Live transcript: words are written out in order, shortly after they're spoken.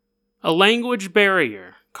A language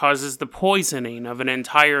barrier causes the poisoning of an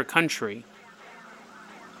entire country.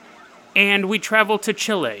 And we travel to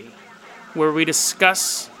Chile, where we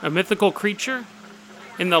discuss a mythical creature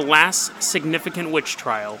in the last significant witch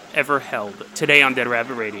trial ever held, today on Dead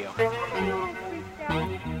Rabbit Radio.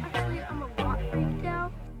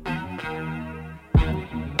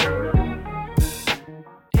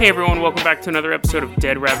 Hey everyone, welcome back to another episode of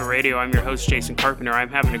Dead Rabbit Radio. I'm your host, Jason Carpenter. I'm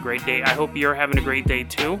having a great day. I hope you're having a great day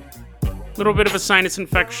too. A little bit of a sinus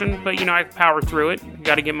infection, but I power through it.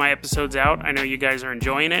 Got to get my episodes out. I know you guys are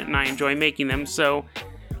enjoying it, and I enjoy making them, so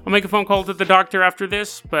I'll make a phone call to the doctor after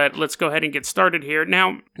this, but let's go ahead and get started here.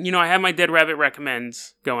 Now, I have my Dead Rabbit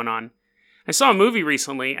Recommends going on. I saw a movie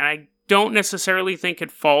recently, and I don't necessarily think it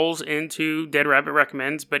falls into Dead Rabbit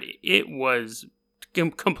Recommends, but it was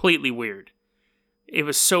completely weird. It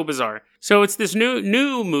was so bizarre. So it's this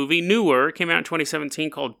new movie, came out in 2017,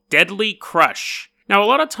 called Deadly Crush. Now, a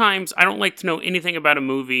lot of times, I don't like to know anything about a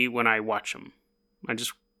movie when I watch them. I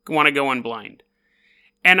just want to go in blind.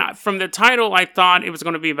 And from the title, I thought it was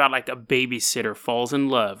going to be about like a babysitter falls in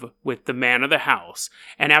love with the man of the house.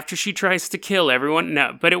 And after she tries to kill everyone,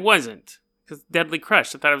 no, but it wasn't. Because Deadly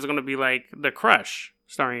Crush, I thought it was going to be like The Crush,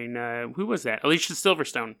 starring, who was that? Alicia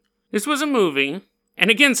Silverstone. This was a movie. And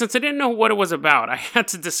again, since I didn't know what it was about, I had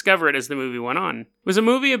to discover it as the movie went on. It was a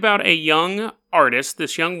movie about a young artist,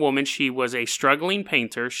 this young woman. She was a struggling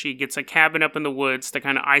painter. She gets a cabin up in the woods to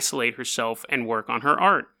kind of isolate herself and work on her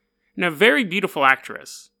art. And a very beautiful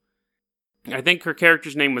actress. I think her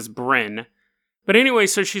character's name was Bryn. But anyway,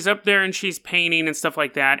 so she's up there and she's painting and stuff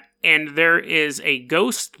like that. And there is a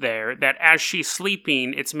ghost there that as she's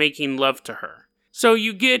sleeping, it's making love to her. So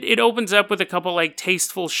it opens up with a couple like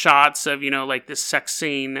tasteful shots of, like this sex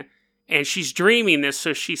scene, and she's dreaming this,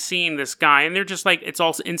 so she's seeing this guy, and they're just like, it's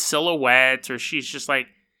all in silhouette, or she's just like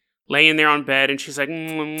laying there on bed, and she's like,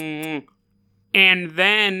 mm-hmm. And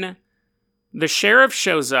then the sheriff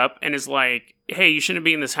shows up and is like, hey, you shouldn't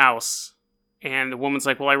be in this house. And the woman's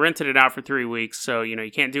like, well, I rented it out for 3 weeks, so,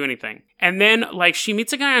 you can't do anything. And then, like, she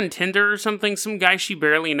meets a guy on Tinder or something. Some guy she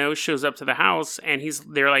barely knows shows up to the house, and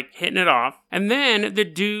they're, like, hitting it off. And then the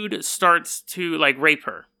dude starts to, like, rape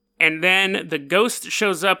her. And then the ghost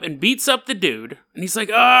shows up and beats up the dude. And he's like,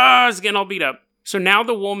 he's getting all beat up. So now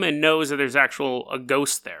the woman knows that there's a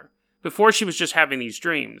ghost there. Before, she was just having these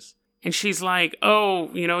dreams. And she's like,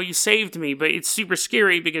 oh, you saved me, but it's super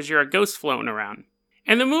scary because you're a ghost floating around.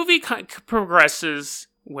 And the movie progresses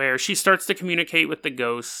where she starts to communicate with the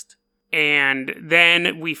ghost, and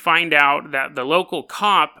then we find out that the local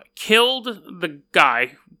cop killed the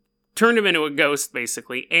guy, turned him into a ghost,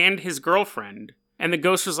 basically, and his girlfriend. And the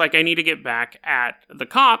ghost was like, I need to get back at the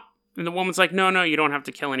cop. And the woman's like, no, you don't have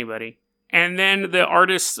to kill anybody. And then the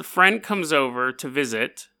artist's friend comes over to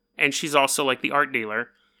visit, and she's also like the art dealer,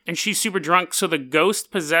 and she's super drunk, so the ghost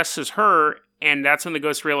possesses her. And that's when the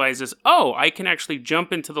ghost realizes, I can actually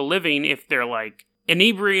jump into the living if they're like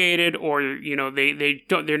inebriated or, they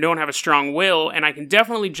don't have a strong will. And I can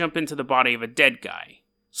definitely jump into the body of a dead guy.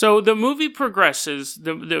 So the movie progresses.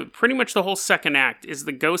 The pretty much the whole second act is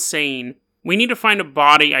the ghost saying, we need to find a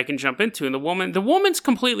body I can jump into. And the woman's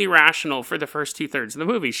completely rational for the first 2/3 of the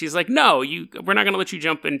movie. She's like, no, we're not going to let you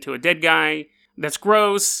jump into a dead guy. That's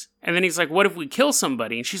gross. And then he's like, what if we kill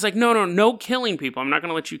somebody? And she's like, no killing people. I'm not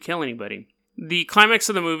going to let you kill anybody. The climax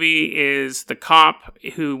of the movie is the cop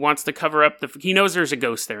who wants to cover up he knows there's a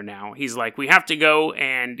ghost there now. He's like, we have to go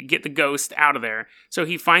and get the ghost out of there. So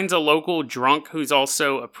he finds a local drunk who's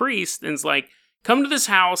also a priest and is like, come to this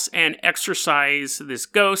house and exorcise this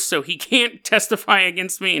ghost so he can't testify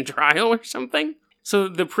against me in trial or something. So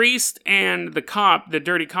the priest and the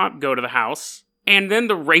dirty cop, go to the house. And then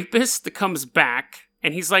the rapist comes back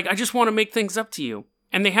and he's like, I just want to make things up to you.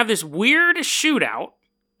 And they have this weird shootout.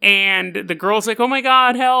 And the girl's like, oh my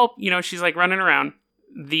God, help. She's like running around.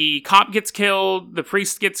 The cop gets killed. The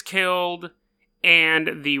priest gets killed.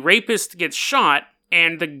 And the rapist gets shot.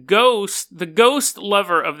 And the ghost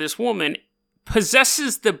lover of this woman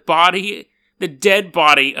possesses the dead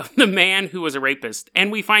body of the man who was a rapist.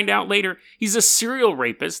 And we find out later he's a serial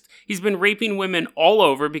rapist. He's been raping women all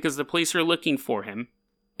over because the police are looking for him.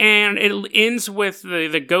 And it ends with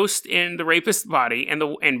the ghost in the rapist's body and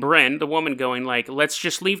Bren, the woman, going like, let's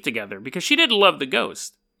just leave together, because she did love the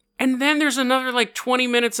ghost. And then there's another like 20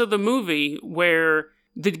 minutes of the movie where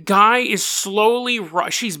the guy is slowly,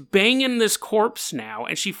 she's banging this corpse now,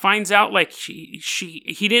 and she finds out like she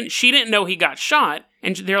didn't know he got shot,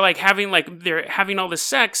 and they're having all this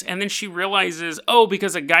sex, and then she realizes,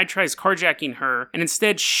 because a guy tries carjacking her and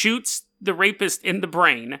instead shoots the rapist in the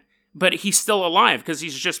brain. but he's still alive because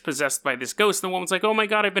he's just possessed by this ghost. And the woman's like, oh my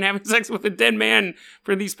God, I've been having sex with a dead man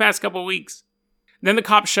for these past couple weeks. Then the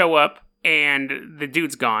cops show up and the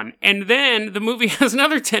dude's gone. And then the movie has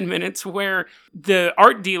another 10 minutes where the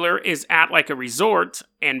art dealer is at like a resort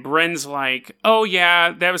and Bren's like, oh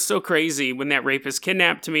yeah, that was so crazy when that rapist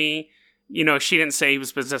kidnapped me. You know, she didn't say he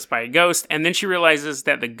was possessed by a ghost. And then she realizes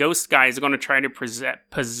that the ghost guy is going to try to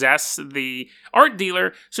possess the art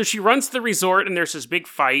dealer. So she runs to the resort and there's this big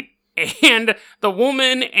fight. And the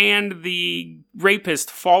woman and the rapist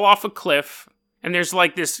fall off a cliff. And there's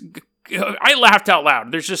like this... I laughed out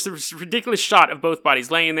loud. There's just this ridiculous shot of both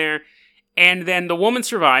bodies laying there. And then the woman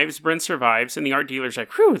survives, Bryn survives, and the art dealer's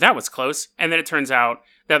like, whew, that was close. And then it turns out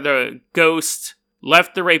that the ghost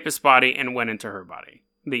left the rapist's body and went into her body.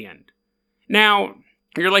 The end. Now,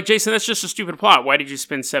 you're like, Jason, that's just a stupid plot. Why did you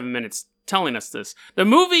spend 7 minutes telling us this? The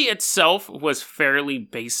movie itself was fairly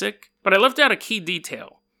basic, but I left out a key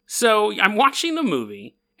detail. So I'm watching the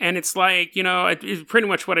movie, and it's like, you know, it's pretty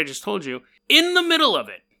much what I just told you. In the middle of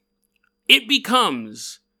it, it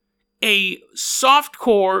becomes a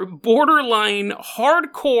softcore, borderline,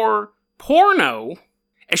 hardcore porno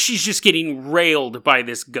as she's just getting railed by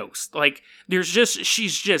this ghost. Like,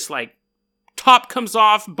 she's just like, top comes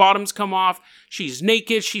off, bottoms come off, she's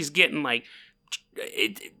naked, she's getting like,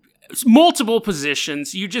 multiple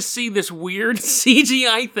positions. You just see this weird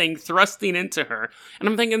CGI thing thrusting into her. And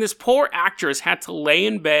I'm thinking this poor actress had to lay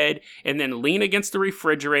in bed and then lean against the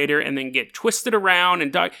refrigerator and then get twisted around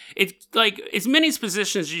and die. It's like as many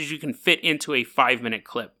positions as you can fit into a 5-minute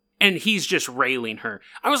clip. And he's just railing her.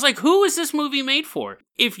 I was like, who is this movie made for?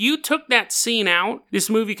 If you took that scene out, this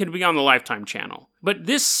movie could be on the Lifetime channel. But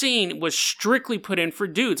this scene was strictly put in for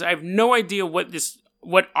dudes. I have no idea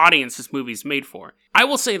what audience this movie's made for. I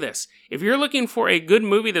will say this, if you're looking for a good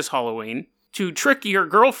movie this Halloween to trick your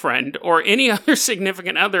girlfriend or any other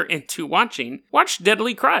significant other into watching, watch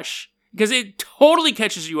Deadly Crush, because it totally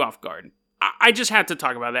catches you off guard. I just had to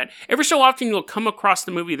talk about that. Every so often you'll come across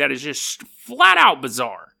the movie that is just flat out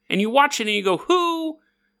bizarre, and you watch it and you go, who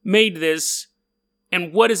made this,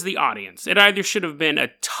 and what is the audience? It either should have been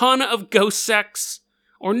a ton of ghost sex,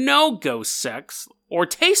 or no ghost sex, or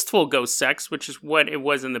tasteful ghost sex, which is what it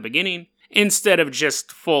was in the beginning, instead of just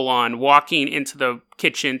full-on walking into the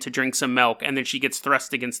kitchen to drink some milk, and then she gets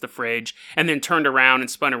thrust against the fridge, and then turned around and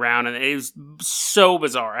spun around, and it was so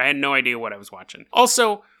bizarre. I had no idea what I was watching.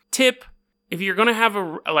 Also, tip, if you're going to have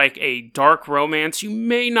a dark romance, you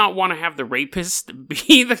may not want to have the rapist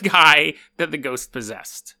be the guy that the ghost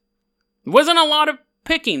possessed. There wasn't a lot of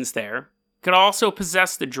pickings there. Could also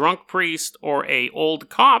possess the drunk priest or a old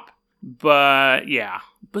cop. But, yeah,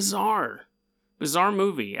 bizarre. Bizarre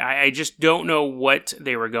movie. I just don't know what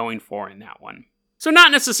they were going for in that one. So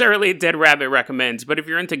not necessarily a Dead Rabbit recommends, but if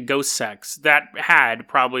you're into ghost sex, that had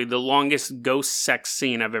probably the longest ghost sex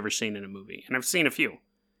scene I've ever seen in a movie. And I've seen a few.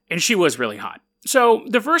 And she was really hot. So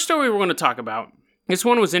the first story we're going to talk about, this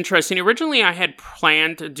one was interesting. Originally, I had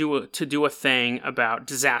planned to do a thing about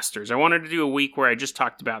disasters. I wanted to do a week where I just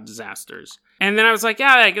talked about disasters. And then I was like,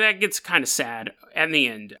 yeah, that gets kind of sad at the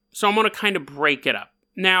end. So I'm going to kind of break it up.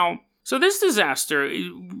 Now, so this disaster is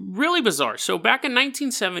really bizarre. So back in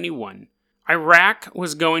 1971, Iraq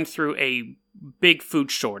was going through a big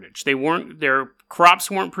food shortage. Their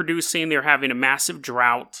crops weren't producing. They were having a massive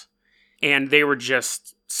drought. And they were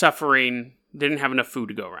just suffering. They didn't have enough food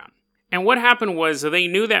to go around. And what happened was they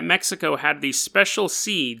knew that Mexico had these special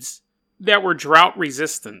seeds that were drought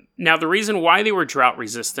resistant. Now, the reason why they were drought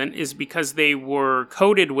resistant is because they were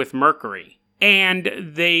coated with mercury.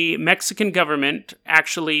 And the Mexican government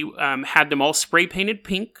actually had them all spray painted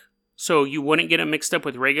pink, so you wouldn't get them mixed up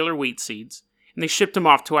with regular wheat seeds. And they shipped them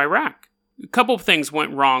off to Iraq. A couple of things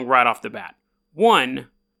went wrong right off the bat. One,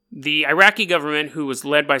 the Iraqi government, who was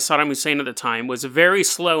led by Saddam Hussein at the time, was very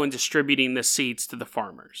slow in distributing the seeds to the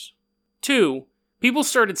farmers. Two, people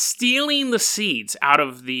started stealing the seeds out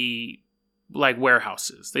of the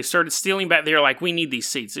warehouses. They started stealing back. They were like, we need these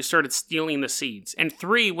seeds. They started stealing the seeds. And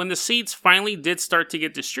three, when the seeds finally did start to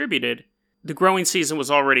get distributed, the growing season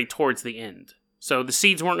was already towards the end. So the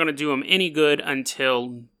seeds weren't going to do them any good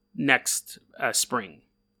until next spring,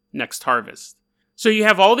 next harvest. So you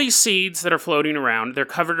have all these seeds that are floating around. They're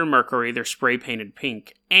covered in mercury. They're spray painted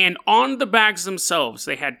pink. And on the bags themselves,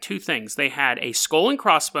 they had two things. They had a skull and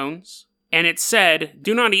crossbones, and it said,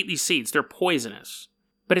 do not eat these seeds. They're poisonous.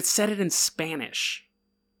 But it said it in Spanish.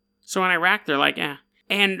 So in Iraq, they're like, eh.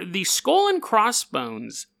 And the skull and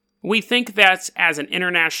crossbones, we think that's as an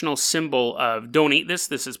international symbol of don't eat this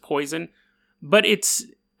is poison. But it's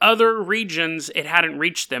other regions, it hadn't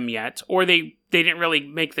reached them yet, or they didn't really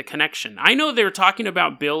make the connection. I know they were talking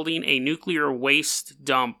about building a nuclear waste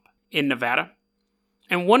dump in Nevada.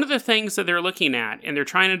 And one of the things that they're looking at, and they're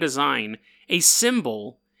trying to design a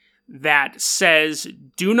symbol that says,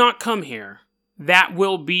 do not come here, that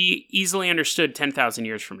will be easily understood 10,000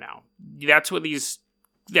 years from now. That's what these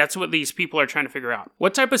people are trying to figure out.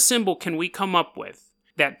 What type of symbol can we come up with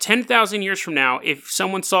that 10,000 years from now, if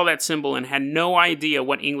someone saw that symbol and had no idea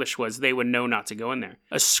what English was, they would know not to go in there?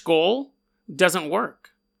 A skull doesn't work,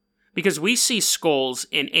 because we see skulls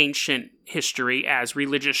in ancient history as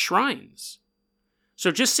religious shrines.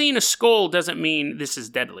 So just seeing a skull doesn't mean this is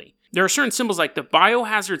deadly. There are certain symbols, like the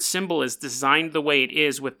biohazard symbol is designed the way it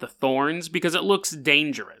is with the thorns because it looks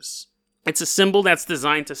dangerous. It's a symbol that's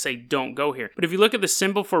designed to say, don't go here. But if you look at the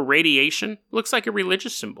symbol for radiation, it looks like a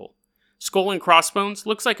religious symbol. Skull and crossbones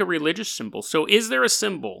looks like a religious symbol. So is there a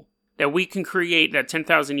symbol that we can create that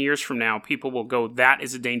 10,000 years from now, people will go, that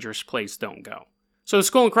is a dangerous place, don't go? So the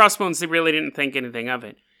skull and crossbones, they really didn't think anything of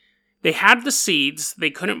it. They had the seeds, they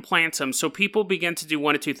couldn't plant them, so people began to do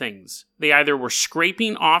one of two things. They either were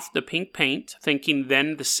scraping off the pink paint, thinking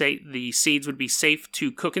then the seeds would be safe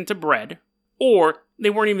to cook into bread, or they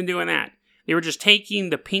weren't even doing that. They were just taking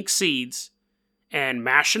the pink seeds and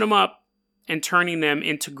mashing them up and turning them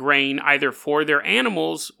into grain either for their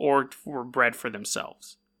animals or for bread for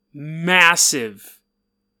themselves. Massive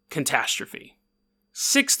catastrophe.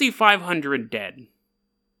 6,500 dead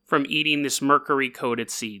from eating this mercury-coated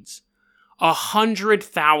seeds.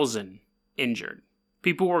 100,000 injured.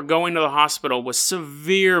 People were going to the hospital with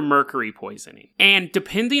severe mercury poisoning. And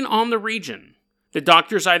depending on the region, the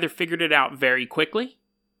doctors either figured it out very quickly,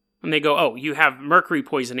 and they go, oh, you have mercury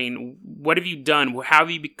poisoning. What have you done? How have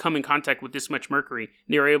you come in contact with this much mercury?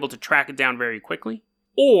 And they were able to track it down very quickly.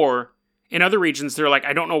 Or in other regions, they're like,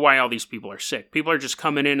 I don't know why all these people are sick. People are just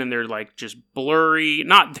coming in and they're like just blurry.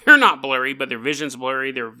 They're not blurry, but their vision's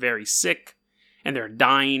blurry. They're very sick and they're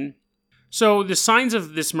dying. So the signs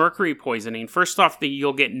of this mercury poisoning, first off,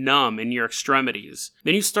 you'll get numb in your extremities.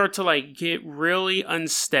 Then you start to get really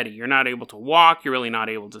unsteady. You're not able to walk. You're really not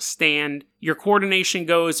able to stand. Your coordination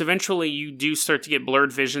goes. Eventually, you do start to get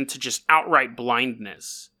blurred vision to just outright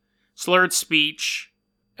blindness. Slurred speech,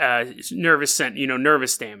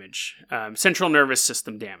 nervous damage, central nervous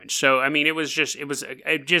system damage. So, I mean, it was just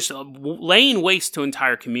laying waste to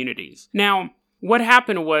entire communities. Now, what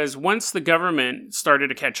happened was, once the government started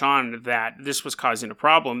to catch on that this was causing a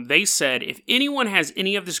problem, they said, if anyone has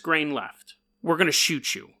any of this grain left, we're going to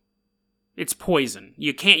shoot you. It's poison.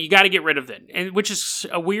 You got to get rid of it. And which is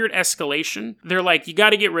a weird escalation. They're like, you got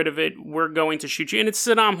to get rid of it. We're going to shoot you. And it's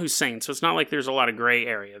Saddam Hussein, so it's not like there's a lot of gray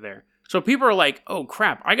area there. So people are like, oh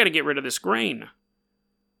crap, I got to get rid of this grain.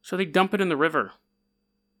 So they dump it in the river,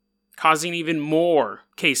 causing even more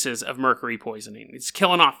cases of mercury poisoning. It's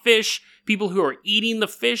killing off fish. People who are eating the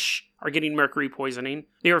fish are getting mercury poisoning.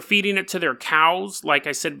 They were feeding it to their cows. Like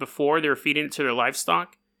I said before, they were feeding it to their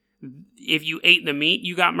livestock. If you ate the meat,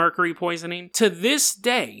 you got mercury poisoning. To this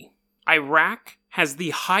day, Iraq has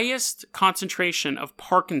the highest concentration of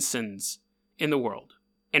Parkinson's in the world.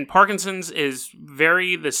 And Parkinson's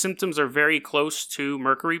the symptoms are very close to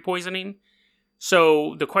mercury poisoning.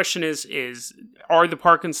 So the question is are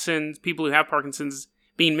the people who have Parkinson's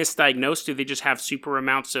being misdiagnosed? Do they just have super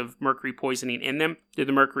amounts of mercury poisoning in them? Did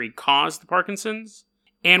the mercury cause the Parkinson's?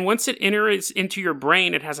 And once it enters into your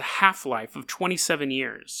brain, it has a half-life of 27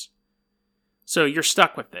 years. So you're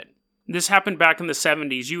stuck with it. This happened back in the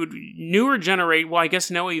 70s. Even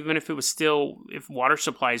if water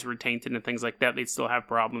supplies were tainted and things like that, they'd still have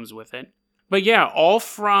problems with it. But yeah, all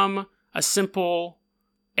from a simple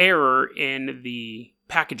error in the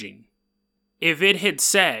packaging. If it had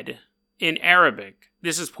said in Arabic,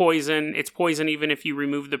 this is poison, it's poison even if you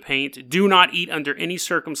remove the paint, do not eat under any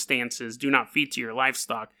circumstances, do not feed to your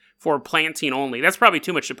livestock, for planting only. That's probably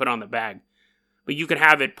too much to put on the bag. But you could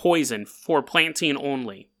have it poison for planting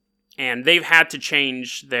only. And they've had to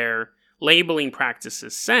change their labeling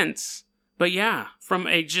practices since. But yeah, from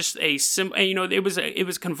it was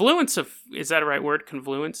a confluence of, is that a right word?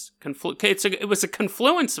 Confluence? It was a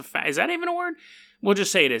confluence of, is that even a word? We'll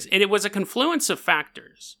just say it is. And it was a confluence of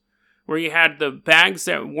factors where you had the bags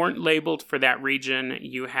that weren't labeled for that region.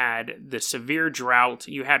 You had the severe drought.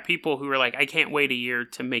 You had people who were like, I can't wait a year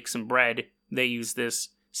to make some bread. They used this.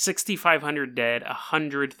 6,500 dead,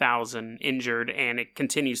 100,000 injured, and it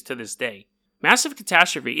continues to this day. Massive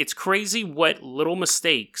catastrophe. It's crazy what little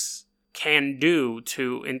mistakes can do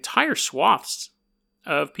to entire swaths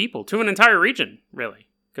of people, to an entire region, really.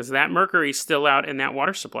 Because that mercury is still out in that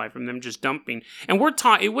water supply from them just dumping. And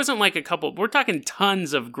it wasn't like we're talking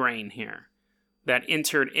tons of grain here that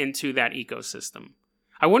entered into that ecosystem.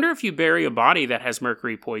 I wonder if you bury a body that has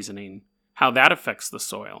mercury poisoning, how that affects the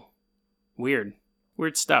soil. Weird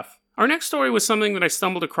stuff. Our next story was something that I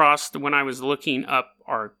stumbled across when I was looking at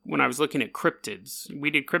cryptids. We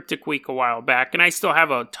did Cryptic Week a while back, and I still have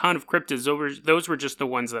a ton of cryptids. Those were just the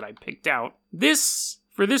ones that I picked out.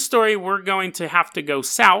 For this story, we're going to have to go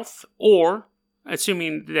south, or,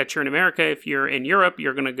 assuming that you're in America, if you're in Europe,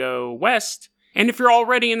 you're going to go west. And if you're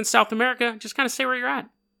already in South America, just kind of stay where you're at.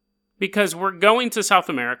 Because we're going to South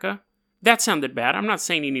America. That sounded bad. I'm not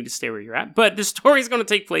saying you need to stay where you're at, but the story is going to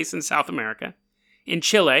take place in South America, in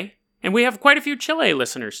Chile. And we have quite a few Chile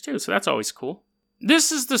listeners, too, so that's always cool.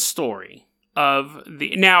 This is the story of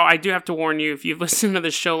the... Now, I do have to warn you, if you've listened to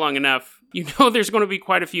this show long enough, you know there's going to be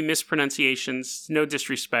quite a few mispronunciations. No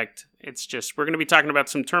disrespect. It's just, we're going to be talking about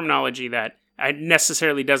some terminology that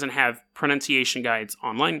necessarily doesn't have pronunciation guides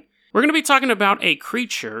online. We're going to be talking about a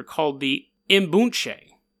creature called the Imbunche.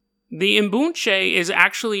 The Imbunche is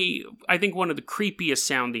actually, I think, one of the creepiest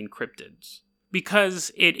sounding cryptids,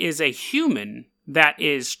 because it is a human that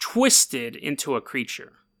is twisted into a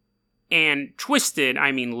creature. And twisted,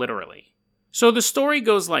 I mean literally. So the story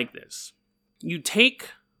goes like this. You take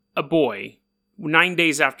a boy 9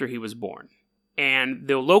 days after he was born, and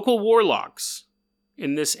the local warlocks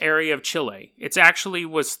in this area of Chile, it actually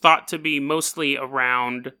was thought to be mostly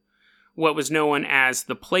around what was known as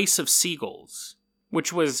the Place of Seagulls,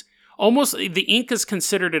 which was almost, the Incas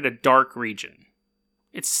considered it a dark region.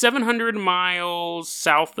 It's 700 miles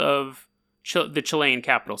south of the Chilean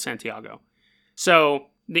capital, Santiago. So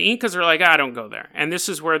the Incas are like, don't go there. And this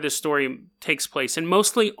is where this story takes place, and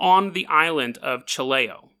mostly on the island of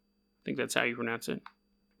Chileo. I think that's how you pronounce it.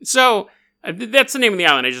 So that's the name of the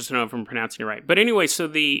island. I just don't know if I'm pronouncing it right. But anyway, so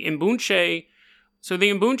the Imbunche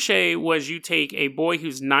was, you take a boy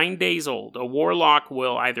who's 9 days old. A warlock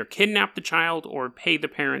will either kidnap the child or pay the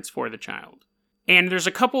parents for the child. And there's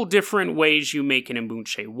a couple different ways you make an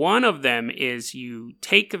Imbunche. One of them is you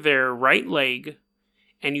take their right leg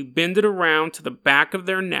and you bend it around to the back of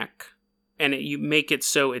their neck, and you make it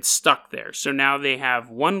so it's stuck there. So now they have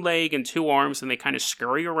one leg and two arms, and they kind of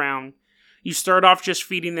scurry around. You start off just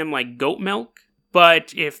feeding them like goat milk,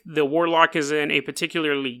 but if the warlock is in a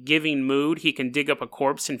particularly giving mood, he can dig up a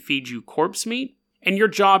corpse and feed you corpse meat. And your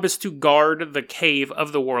job is to guard the cave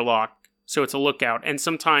of the warlock, so it's a lookout. And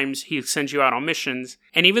sometimes he sends you out on missions.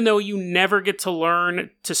 And even though you never get to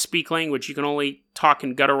learn to speak language, you can only talk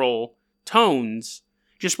in guttural tones,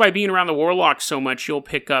 just by being around the warlock so much, you'll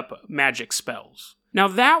pick up magic spells. Now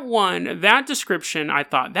that description, I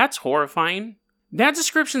thought, that's horrifying. That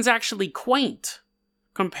description's actually quaint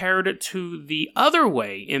compared to the other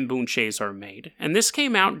way Imbunches are made. And this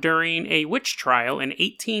came out during a witch trial in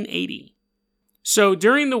 1880. So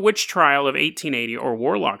during the witch trial of 1880, or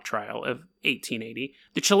warlock trial of 1880,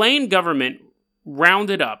 the Chilean government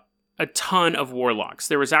rounded up a ton of warlocks.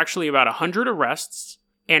 There was actually about 100 arrests,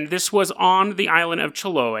 and this was on the island of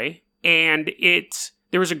Chiloé, and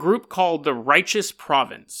there was a group called the Righteous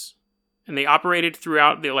Province, and they operated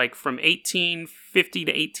throughout from 1850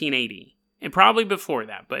 to 1880, and probably before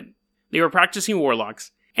that, but they were practicing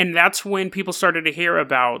warlocks, and that's when people started to hear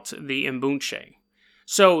about the Imbunche.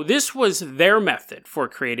 So this was their method for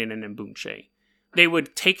creating an Imbunche. They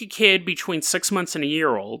would take a kid between 6 months and a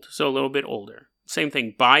year old, so a little bit older. Same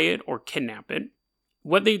thing, buy it or kidnap it.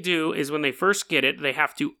 What they do is when they first get it, they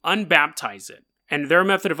have to unbaptize it. And their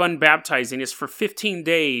method of unbaptizing is for 15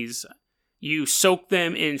 days, you soak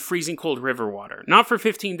them in freezing cold river water. Not for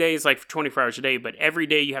 15 days, like for 24 hours a day, but every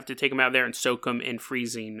day you have to take them out there and soak them in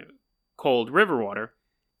freezing cold river water.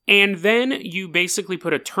 And then you basically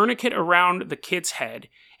put a tourniquet around the kid's head,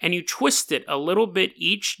 and you twist it a little bit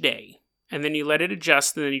each day. And then you let it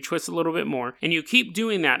adjust, and then you twist a little bit more. And you keep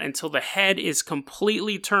doing that until the head is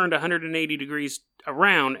completely turned 180 degrees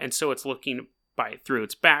around, and so it's looking through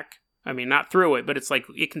its back. I mean, not through it, but it's like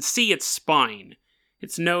it can see its spine.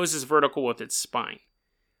 Its nose is vertical with its spine.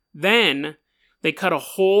 Then they cut a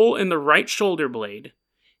hole in the right shoulder blade,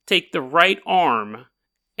 take the right arm,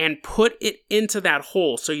 and put it into that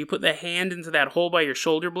hole. So you put the hand into that hole by your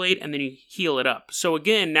shoulder blade, and then you heal it up. So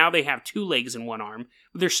again, now they have 2 legs and 1 arm,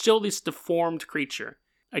 but they're still this deformed creature.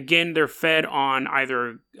 Again, they're fed on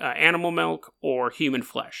either animal milk or human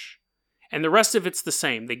flesh. And the rest of it's the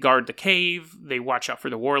same. They guard the cave, they watch out for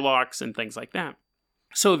the warlocks, and things like that.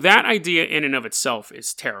 So that idea in and of itself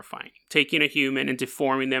is terrifying. Taking a human and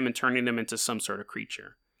deforming them and turning them into some sort of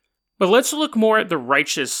creature. But let's look more at the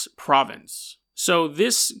Righteous Province. So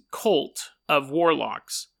this cult of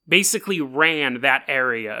warlocks basically ran that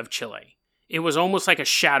area of Chile. It was almost like a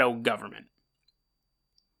shadow government.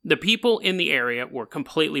 The people in the area were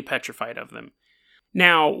completely petrified of them.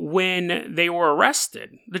 Now, when they were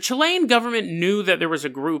arrested, the Chilean government knew that there was a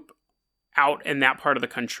group out in that part of the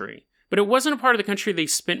country, But it wasn't a part of the country they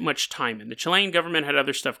spent much time in. The Chilean government had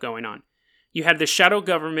other stuff going on. You had the shadow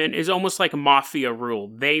government, is almost like a mafia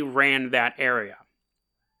rule. They ran that area.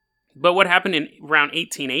 But what happened in around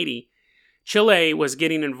 1880, Chile was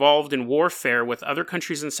getting involved in warfare with other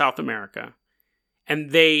countries in South America.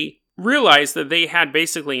 And they realized that they had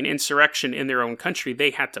basically an insurrection in their own country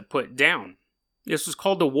they had to put down. This was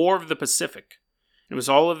called the War of the Pacific. It was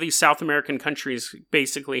all of these South American countries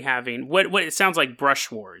basically having what it sounds like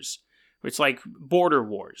brush wars. It's like border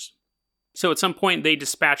wars. So at some point they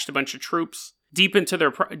dispatched a bunch of troops deep into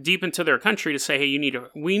their country to say, hey,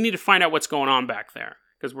 we need to find out what's going on back there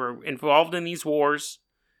because we're involved in these wars.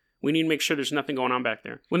 We need to make sure there's nothing going on back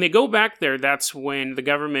there. When they go back there, that's when the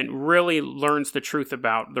government really learns the truth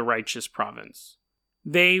about the righteous province.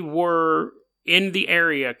 They were in the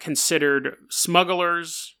area considered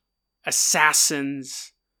smugglers,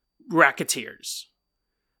 assassins, racketeers.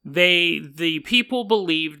 The people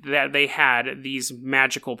believed that they had these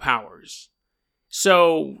magical powers.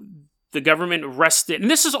 So the government arrested, and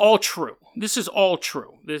this is all true.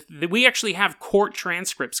 We actually have court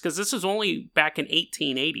transcripts because this is only back in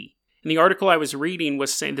 1880. And the article I was reading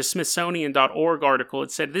was saying, the Smithsonian.org article, it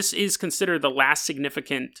said this is considered the last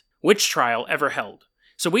significant witch trial ever held.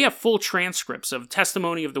 So we have full transcripts of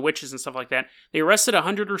testimony of the witches and stuff like that. They arrested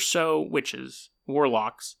 100 or so witches,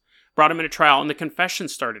 warlocks, brought them into trial, and the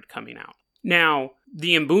confessions started coming out. Now,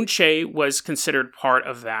 the Imbunche was considered part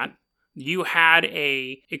of that. You had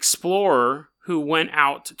a explorer who went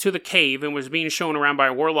out to the cave and was being shown around by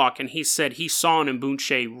a warlock, and he said he saw an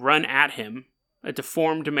Imbunche run at him, a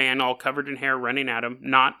deformed man all covered in hair running at him,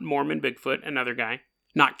 not Mormon Bigfoot, another guy,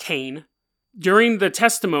 not Cain. During the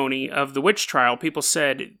testimony of the witch trial, people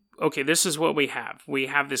said, okay, this is what we have. We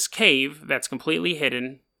have this cave that's completely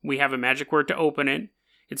hidden. We have a magic word to open it.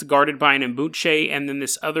 It's guarded by an Imbunche and then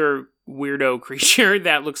this other weirdo creature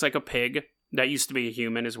that looks like a pig that used to be a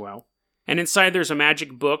human as well. And inside there's a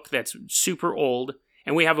magic book that's super old.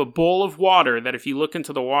 And we have a bowl of water that if you look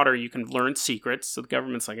into the water, you can learn secrets. So the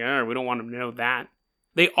government's like, oh, we don't want them to know that.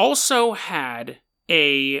 They also had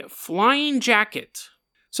a flying jacket.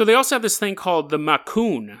 So they also have this thing called the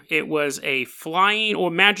Macoon. It was a flying or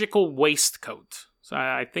magical waistcoat. So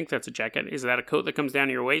I think that's a jacket. Is that a coat that comes down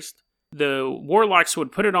to your waist? The warlocks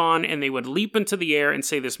would put it on and they would leap into the air and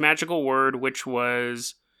say this magical word, which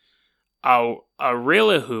was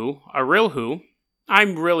Arilhu.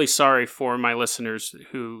 I'm really sorry for my listeners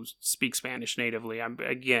who speak Spanish natively. I'm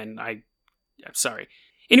sorry.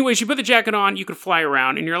 Anyways, you put the jacket on, you could fly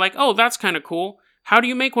around, and you're like, oh, that's kind of cool. How do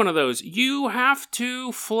you make one of those? You have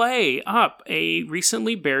to flay up a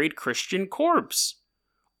recently buried Christian corpse,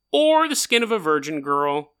 or the skin of a virgin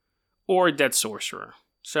girl, or a dead sorcerer.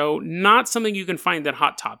 So not something you can find at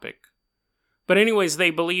Hot Topic. But anyways,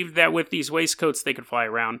 they believed that with these waistcoats they could fly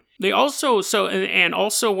around. They also,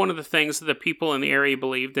 also one of the things that the people in the area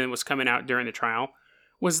believed, and was coming out during the trial,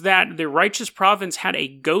 was that the righteous province had a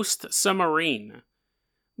ghost submarine.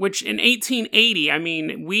 Which in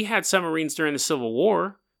 1880, we had submarines during the Civil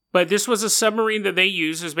War, but this was a submarine that they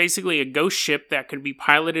used. It was basically a ghost ship that could be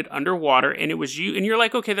piloted underwater, and it was and you're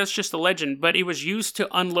like, okay, that's just a legend, but it was used to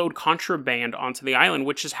unload contraband onto the island,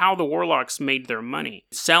 which is how the warlocks made their money,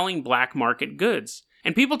 selling black market goods.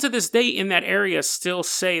 And people to this day in that area still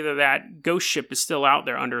say that ghost ship is still out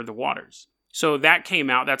there under the waters. So that came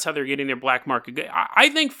out. That's how they're getting their black market goods. I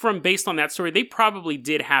think based on that story, they probably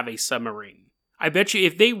did have a submarine. I bet you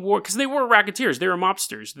if they were, because they were racketeers, they were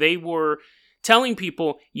mobsters, they were telling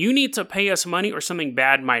people, you need to pay us money or something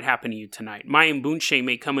bad might happen to you tonight. My Imbunche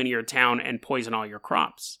may come into your town and poison all your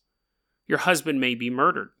crops. Your husband may be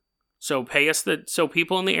murdered. So pay us so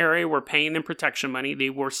people in the area were paying them protection money. They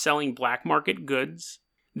were selling black market goods.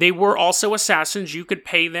 They were also assassins. You could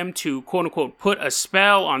pay them to, quote unquote, put a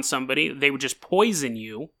spell on somebody. They would just poison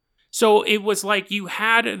you. So it was like you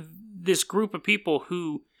had this group of people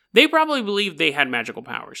who, they probably believed they had magical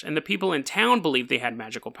powers, and the people in town believed they had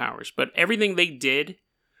magical powers, but everything they did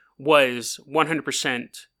was 100%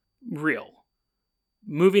 real.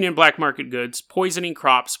 Moving in black market goods, poisoning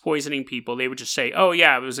crops, poisoning people. They would just say, oh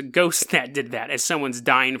yeah, it was a ghost that did that, as someone's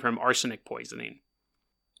dying from arsenic poisoning.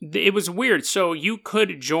 It was weird. So you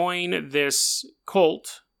could join this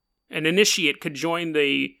cult, an initiate could join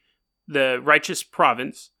the righteous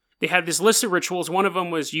province. They had this list of rituals. One of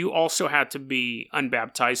them was you also had to be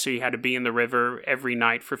unbaptized, so you had to be in the river every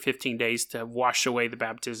night for 15 days to wash away the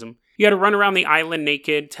baptism. You had to run around the island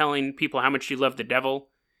naked, telling people how much you love the devil.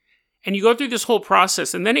 And you go through this whole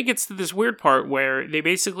process, and then it gets to this weird part where they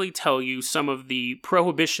basically tell you some of the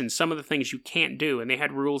prohibitions, some of the things you can't do, and they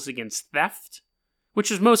had rules against theft,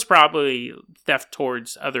 which is most probably theft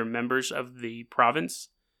towards other members of the province.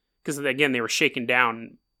 because, again, they were shaking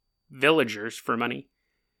down villagers for money.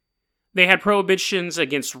 They had prohibitions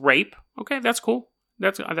against rape. Okay, that's cool.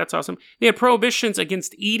 That's awesome. They had prohibitions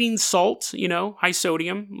against eating salt. High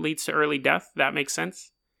sodium leads to early death. That makes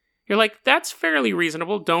sense. You're like, that's fairly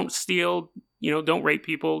reasonable. Don't steal, don't rape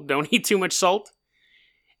people. Don't eat too much salt.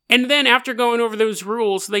 And then after going over those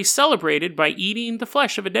rules, they celebrated by eating the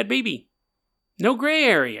flesh of a dead baby. No gray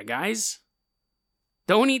area, guys.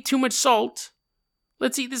 Don't eat too much salt.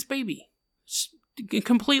 Let's eat this baby. It's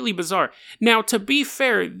completely bizarre. Now, to be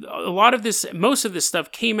fair, most of this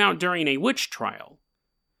stuff came out during a witch trial.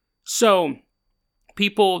 So,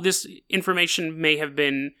 this information may have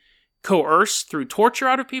been coerced through torture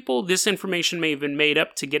out of people. This information may have been made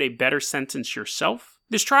up to get a better sentence yourself.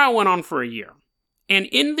 This trial went on for a year. And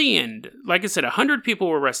in the end, like I said, 100 people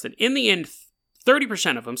were arrested. In the end,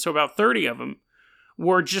 30% of them, so about 30 of them,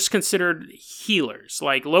 were just considered healers,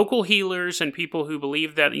 like local healers and people who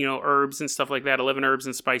believe that, herbs and stuff like that, 11 herbs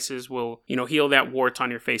and spices will, heal that wart on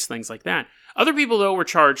your face, things like that. Other people, though, were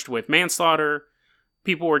charged with manslaughter.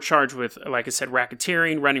 People were charged with, like I said,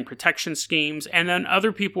 racketeering, running protection schemes. And then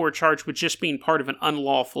other people were charged with just being part of an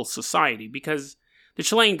unlawful society because the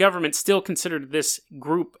Chilean government still considered this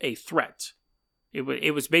group a threat.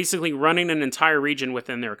 It was basically running an entire region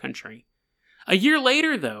within their country. A year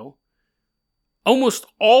later, though, almost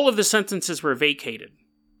all of the sentences were vacated.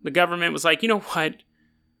 The government was like, you know what?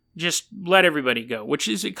 Just let everybody go, which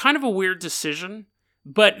is kind of a weird decision,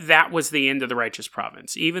 but that was the end of the righteous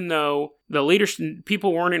province. Even though the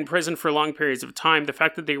people weren't in prison for long periods of time, the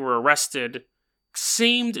fact that they were arrested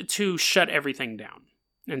seemed to shut everything down.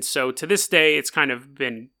 And so to this day, it's kind of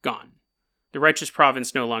been gone. The righteous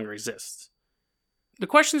province no longer exists. The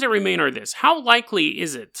questions that remain are this. How likely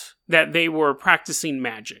is it that they were practicing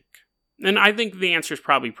magic? And I think the answer is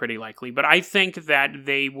probably pretty likely, but I think that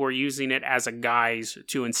they were using it as a guise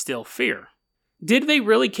to instill fear. Did they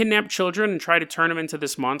really kidnap children and try to turn them into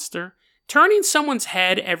this monster? Turning someone's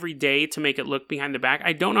head every day to make it look behind the back,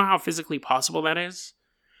 I don't know how physically possible that is.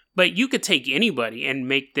 But you could take anybody and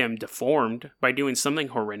make them deformed by doing something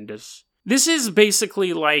horrendous. This is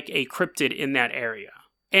basically like a cryptid in that area.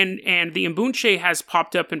 And the Imbunche has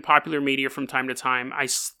popped up in popular media from time to time. I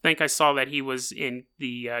think I saw that he was in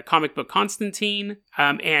the comic book Constantine,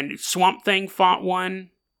 and Swamp Thing fought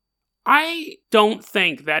one. I don't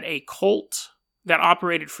think that a cult that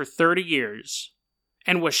operated for 30 years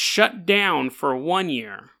and was shut down for 1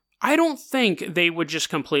 year, I don't think they would just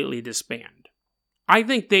completely disband. I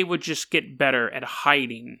think they would just get better at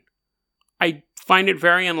hiding. I find it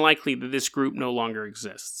very unlikely that this group no longer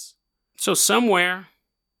exists. So somewhere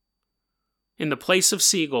in the place of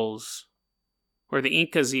seagulls, where the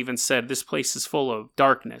Incas even said this place is full of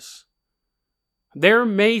darkness, there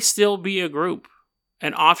may still be a group,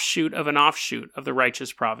 an offshoot of the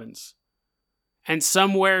righteous province. And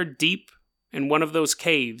somewhere deep in one of those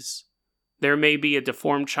caves, there may be a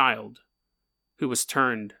deformed child who was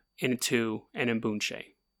turned into an Imbunche.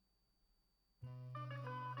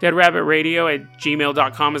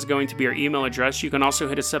 DeadRabbitRadio@gmail.com is going to be our email address. You can also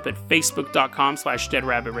hit us up at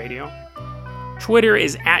Facebook.com/DeadRabbitRadio. Twitter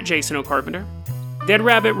is @JasonOCarpenter. Dead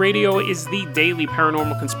Rabbit Radio is the daily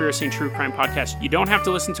paranormal conspiracy and true crime podcast. You don't have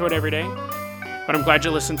to listen to it every day, but I'm glad you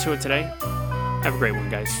listened to it today. Have a great one,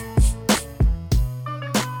 guys.